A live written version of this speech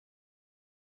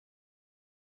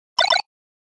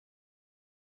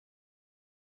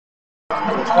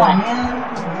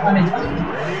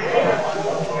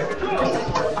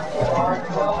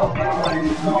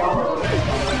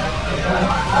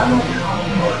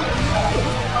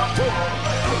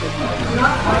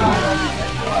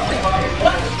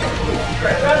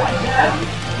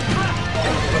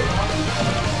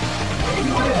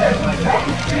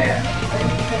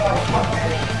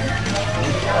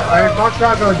Alright, Fox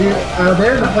Rocco, dude, they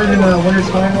haven't played in the Winners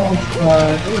Finals.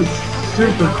 It was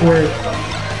super quick.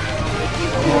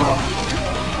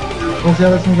 We'll see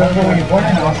how this one goes. Were you born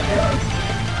in Austria?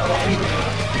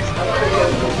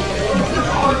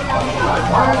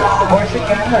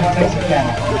 Corsicana or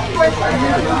Mexicana?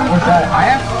 What's that? I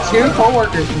have 2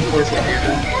 co-workers from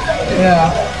Corsicana. Yeah.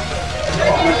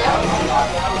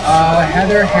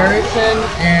 Heather Harrison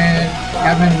and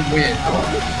Kevin Wynn.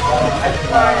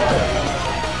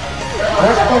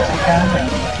 Where's Corsicana?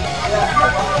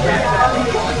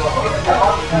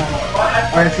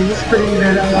 Alright, so this is pretty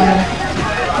good.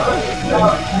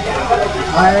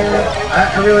 I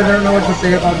really don't know what to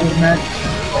say about this match.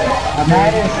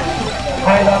 That is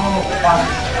high level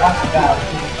Fox guy.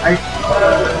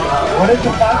 What does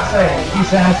the Fox say? He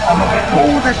says,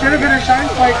 oh, that should have been a shine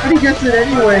fight, but he gets it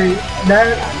anyway.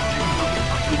 That,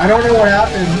 I don't know what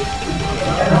happened.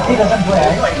 He doesn't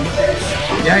play.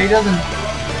 Yeah, he doesn't.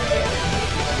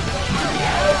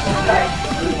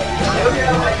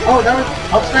 Oh, that was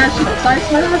up smash, side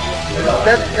smash?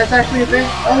 That's actually a thing?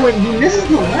 Oh, and he misses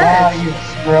the ledge! Wow, you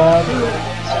scrub.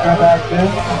 Scrub ass dude.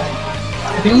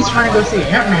 I think he's trying to go see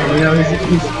Ant-Man, you know,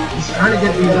 he's trying to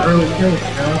get these early kills,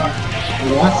 you know? He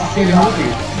wants to see the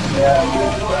movies. Yeah.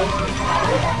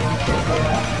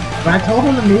 But I told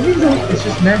him the movies, it's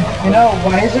just meant. You know,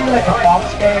 why is there like a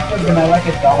Fox character but not like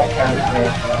a Dollar character?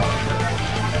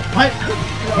 What?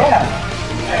 Yeah.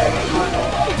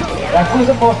 Like, who's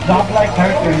the most dog-like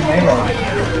character in Halo?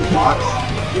 Fox.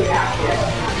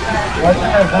 What's the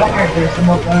dog character? Is the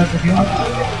most human?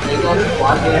 We're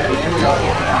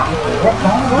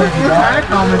kind of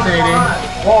commentating.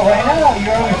 Well, right now,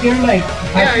 you're over here, like,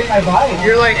 catching my vibe.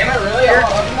 You're like, am I really?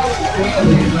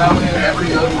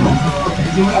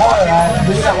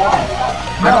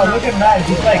 No, look at Matt.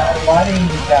 He's like fighting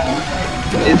these guys.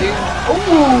 Is he?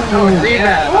 Ooh!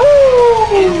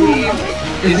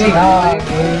 Is he?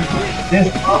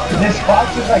 This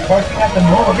Fox is like barking at the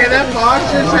moon. Okay, that Fox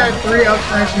just had 3 up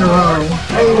smash in a row.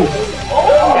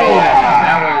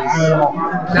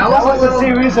 That was a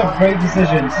series of great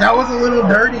decisions. That was a little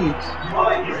dirty.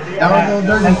 That was a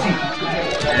little dirty.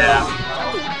 Yeah.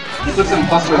 He took some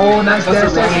buster. Oh, nice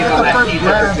dash. Oh,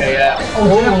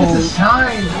 that was a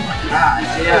shine. Ah,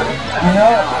 JF. You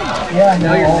know? Yeah, I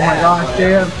know. Oh my gosh,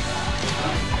 JF.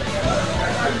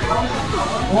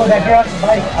 Oh, that girl has a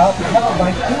bike. I have a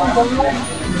bike too, don't you?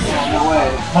 No way.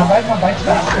 My bike's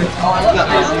faster. Oh, I love that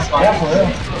business. Yeah, for real.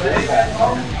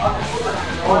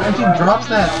 Oh, and she drops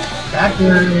that back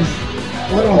there is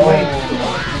a little late.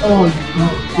 Oh,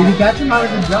 did he catch him out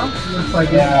of the jump? Looks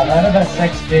like yeah, out of that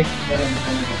sex big.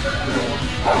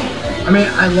 I mean,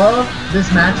 I love this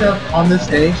matchup on this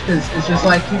stage because it's just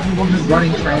like 2 people just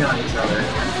running train on each other.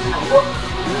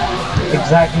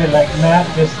 Exactly, like Matt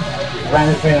just ran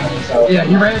a train on himself. Yeah,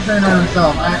 he ran a train on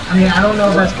himself. I mean, I don't know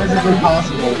if that's physically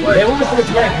possible, but it was this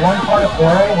like one part of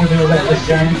horror where there was like this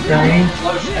giant train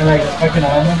and like this fucking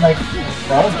island, like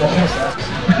that shit sucks.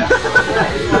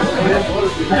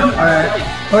 Alright,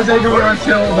 Jose going on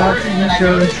chill about TV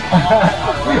shows.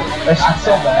 That shit's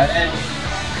so bad.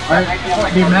 Alright,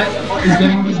 okay, Matt is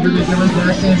getting these ridiculous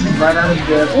dash dances right out of the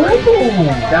gym. Ooh,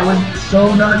 that was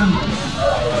so nutty.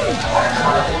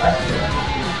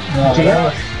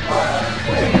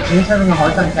 James having a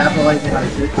hard time capitalizing on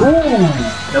it. Ooh!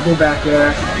 Double back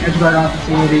air, edge guard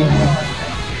opportunity.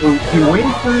 Ooh, he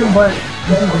waited for him, but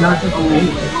this is not just a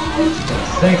lead.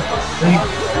 Sick.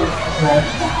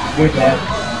 You're dead.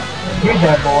 You're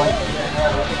dead, boy.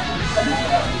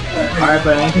 Alright,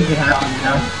 but anything can happen, you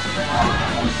know?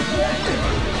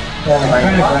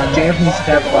 Right. JF needs to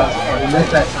capitalize. Oh, he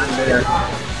missed that time there.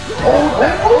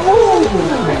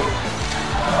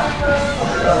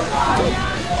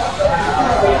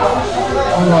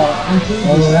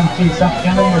 MT, stop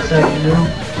killing yourself, you know?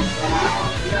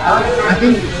 I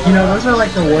think, you know, those are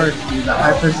like the worst, dude, the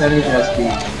high percentage SP.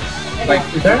 Like,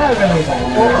 they're not really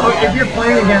well, if you're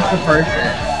playing against the person,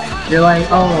 you're like,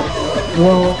 oh,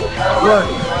 well, look,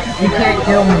 you can't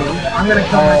kill me. I'm gonna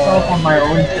kill myself on my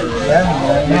own turn.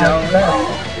 Yeah, you know?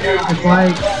 It's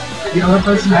like, the other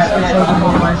person just gets over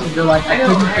more life and you're like, I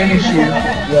couldn't finish you.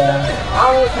 Yeah.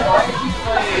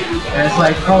 And it's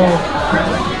like, oh,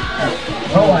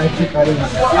 I keep fighting. I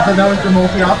thought that was the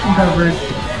multi-option coverage.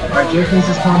 Alright, JF needs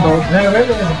his combo. Now, it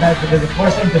really isn't bad because it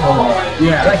forced him to go off.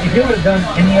 Yeah. Like, if he would have done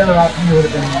any other option, he would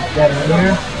have been dead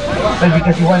earlier. But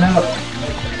because he went up,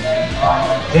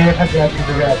 JF had to actually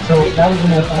do that. So that was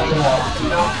the most optimal.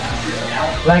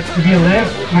 Like, if you live,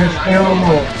 you're still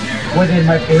within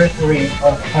my periphery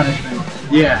of punishment.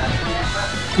 Yeah.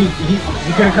 He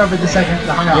could have covered the second,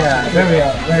 the hung out. Yeah,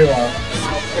 very well.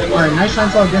 Alright, nice shine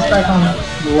slow, gets back on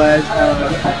the ledge.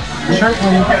 He's trying to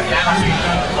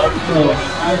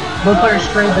low player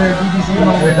straight there, DBC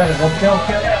moment. Was that a up tilt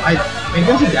kill? I think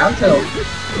it was a down tilt.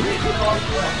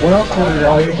 What else was it?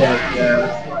 Oh, you're dead.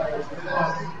 Yeah.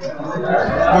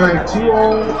 Alright,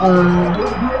 2-0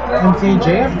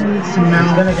 MTJF needs to He's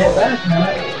mount. gonna get back, man.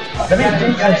 I mean,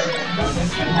 Jesus.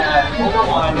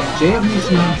 JF needs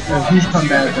to mount a huge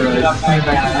comeback early. He's coming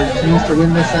back to he needs to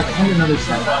win this set and another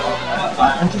set.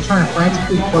 MT trying to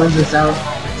frantically close this out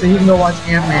so he can go watch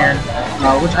Ant-Man,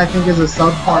 which I think is a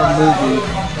subpar movie.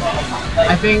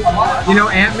 I think, you know,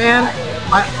 Ant-Man,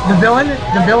 the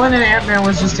villain in Ant-Man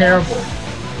was just terrible.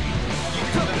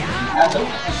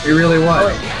 It really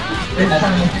was.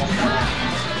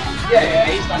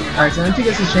 Alright, so MT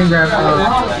gets his chain grab. He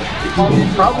probably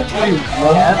won't drop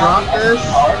this.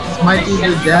 This might be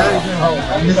the death.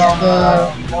 This is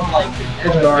the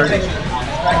edge guard.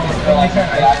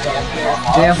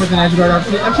 JF with an edge guard up.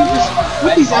 MT just,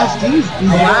 with these SDs, these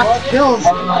last kills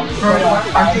from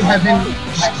MT have been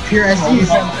just pure SDs.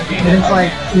 And it's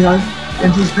like, you know,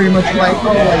 MT's pretty much like,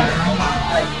 oh, like,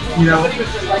 you know,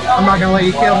 I'm not gonna let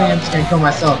you kill me, I'm just gonna kill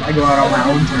myself. I go out on my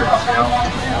own terms, you know.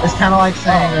 It's kind of like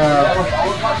saying,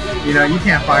 you know, you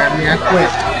can't fire me, I quit.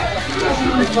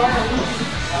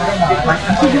 Like,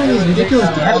 I'm still doing these ridiculous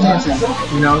dash dances,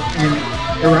 you know, and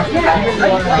I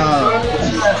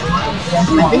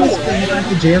think it's because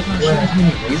the JF machine is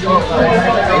being lazy.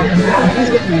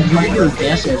 He's getting these ridiculous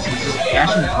dash dances, just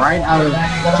dashing right out of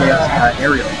JF's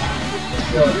aerial.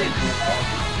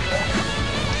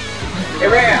 Hey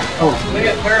Ram, can we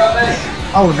get third on this?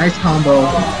 Oh, nice combo.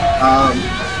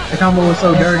 The combo was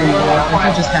so dirty. I think I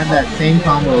just had that same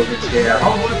combo against JF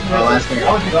last game.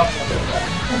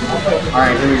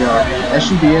 Alright, here we go. That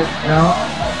should be it. No?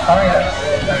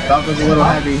 That was a little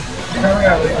heavy.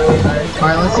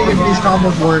 Alright, let's see if these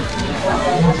combos work.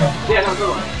 Yeah, no,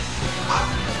 good one.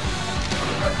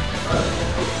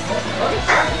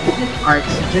 Alright,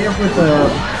 so JF with a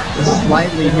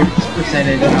slightly hit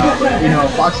percentage. You know,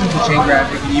 boxing the chain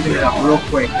grab, it can even it up real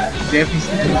quick. JF needs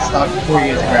to get stock before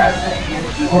he gets grabbed.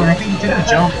 Oh, and I think he took the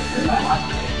jump.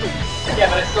 Yeah,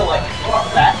 but it's still like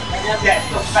fat. Yeah, it's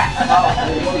still fat.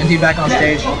 MT back on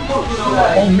stage.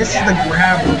 Oh, misses the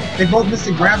grab. They both missed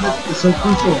the grab that's so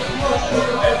crucial.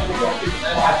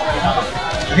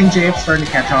 I think JF's starting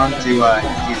to catch on to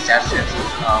MT's dash chips.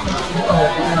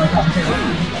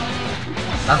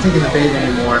 Not taking the bait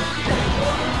anymore.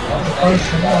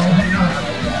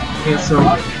 Okay, so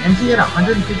MT at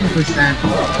 150%.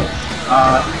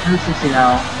 160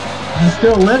 now. He's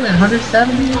still living.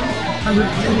 170?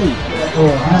 180. Oh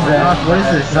my gosh, what is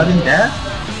this? Sudden death?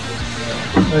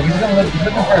 Look, he's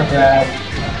looking for a grab.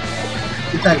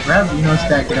 Get that grab, you know,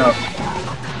 stack it up.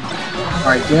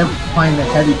 Alright, JF applying the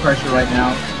heavy pressure right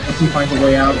now. Once he finds a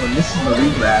way out, but this is the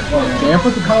re-grab. JF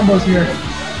with the combos here.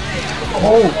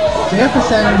 Oh, JF is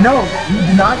saying, no, you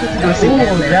do not get to go see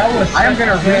Ant-Man. I am going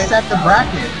to reset the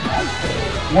bracket.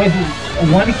 Wait,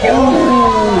 one kill?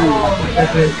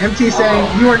 MT saying,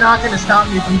 you are not going to stop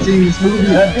me from seeing this movie.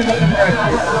 He's like,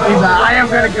 I am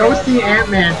going to go see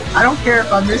Ant-Man. I don't care if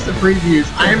I miss the previews.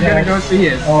 I am going to go see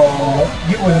it. Oh,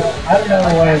 you would, I don't know,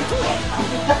 like,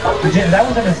 that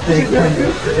was a mistake for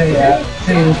you. Yeah,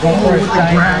 saying go for a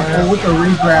grab, with the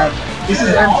re-grab. This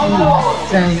is MT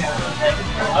saying,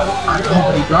 I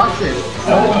hope he drops it.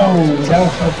 Oh, that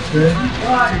was so good.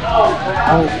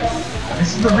 Oh,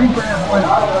 this is the re-grab.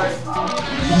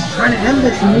 He's trying to end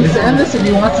this. He needs to end this if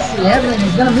he wants to see Ant-Man.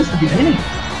 He's gonna miss the beginning.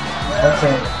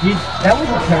 Okay. That was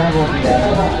a terrible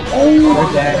reaction. Oh,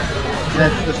 okay.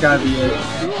 That's gotta be it.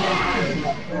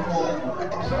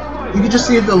 You can just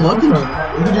see the look in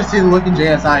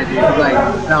JS's eye, dude. He's like,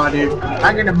 no, dude,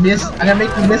 I'm gonna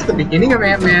make you miss the beginning of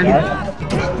Ant-Man.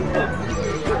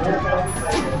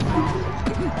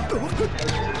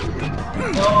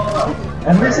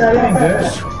 Ant-Man's not even good.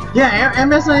 Yeah,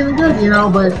 Ant-Man's not even good, you know,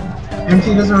 but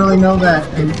MT doesn't really know that.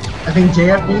 And I think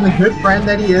JF, being the good friend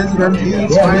that he is, MT,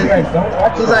 he's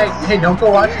like, hey, don't go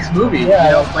watch this movie. Yeah,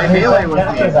 you know, play Melee with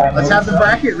me. Let's have the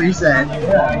bracket reset.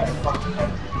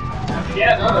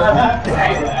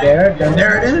 There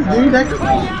it is, dude.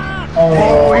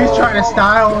 Oh, he's trying to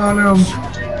style on him.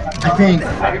 I think.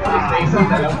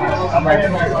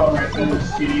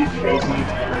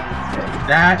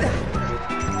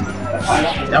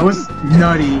 That was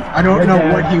nutty. I don't know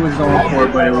what he was going for,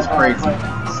 but it was crazy.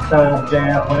 Style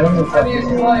jam, whatever.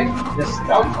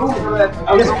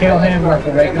 Just kill him like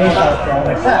a regular shot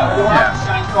like that. Yeah.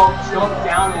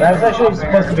 That's actually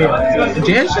supposed to be it.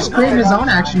 Jan's just creating his own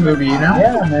action movie, you know?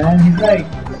 Yeah, man.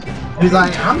 He's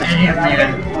like, I'm the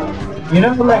Ant-Man. You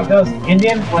know, like those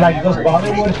Indian, like those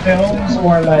Bollywood films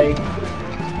where like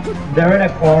they're in a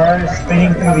car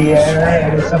spinning through the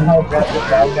air and they somehow grab the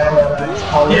bad guy and it's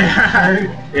powered. Yeah.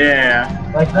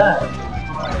 Yeah. Like that.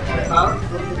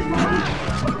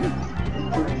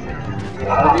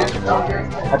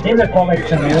 I think they're called like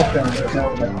Tamil films or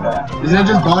something like that. Is that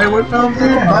just Bollywood films, dude?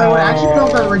 Bollywood action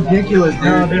films are ridiculous, dude.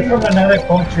 No, they're from another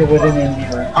culture within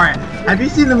India. Alright, have you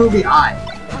seen the movie I?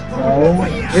 No.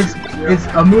 It's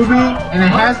a movie and it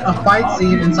has a fight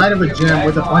scene inside of a gym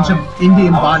with a bunch of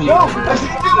Indian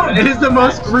bodybuilders. It is the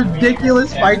most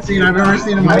ridiculous fight scene I've ever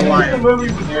seen in my life.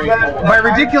 By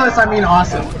ridiculous, I mean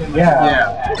awesome. Yeah.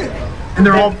 Yeah. And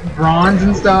they're all bronze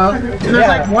and stuff. And there's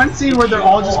like one scene where they're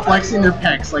all just flexing their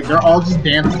pecs, like they're all just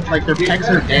dancing, like their pecs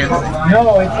are dancing.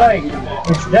 No,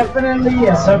 it's definitely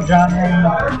a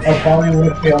subgenre of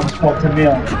Bollywood films called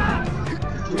Tamil.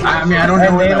 I mean, I don't know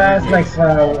And what they that last like for,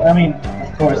 I mean,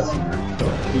 of course,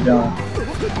 you don't.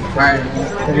 Alright.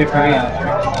 Because you're Korean.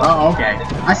 Oh, okay.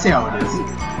 I see how it is.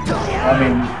 I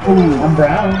mean, ooh, I'm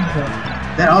brown.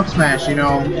 That up smash, you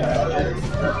know.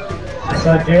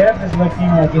 So JF is looking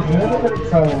like he's a little bit of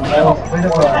trouble. That was a bit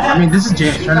of a... I mean, this is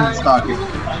James tournament stock.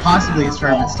 Possibly his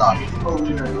tournament stock.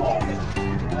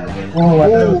 Oh, I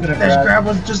thought it was gonna that grab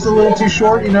was just a little too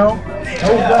short, you know.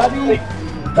 Oh, Bobby!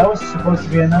 That was supposed to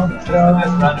be a no throw.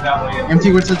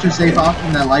 MT with such a safe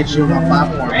option that light shield on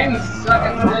platform.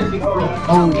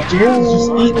 Oh, James is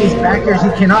just eating these back airs. He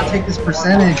cannot take this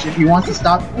percentage if he wants to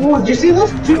stop. Oh, did you see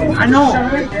those two? I know.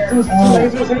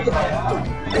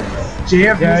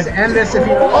 JF needs to end this if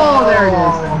he. Oh, there it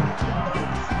is.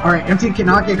 Alright, MT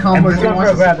cannot get combos.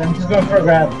 I'm just going for a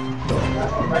grab.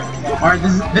 Alright,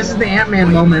 this is the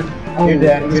Ant-Man moment. Oh,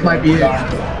 this might be it.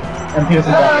 MT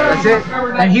doesn't That's it.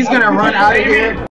 And he's gonna run out of here.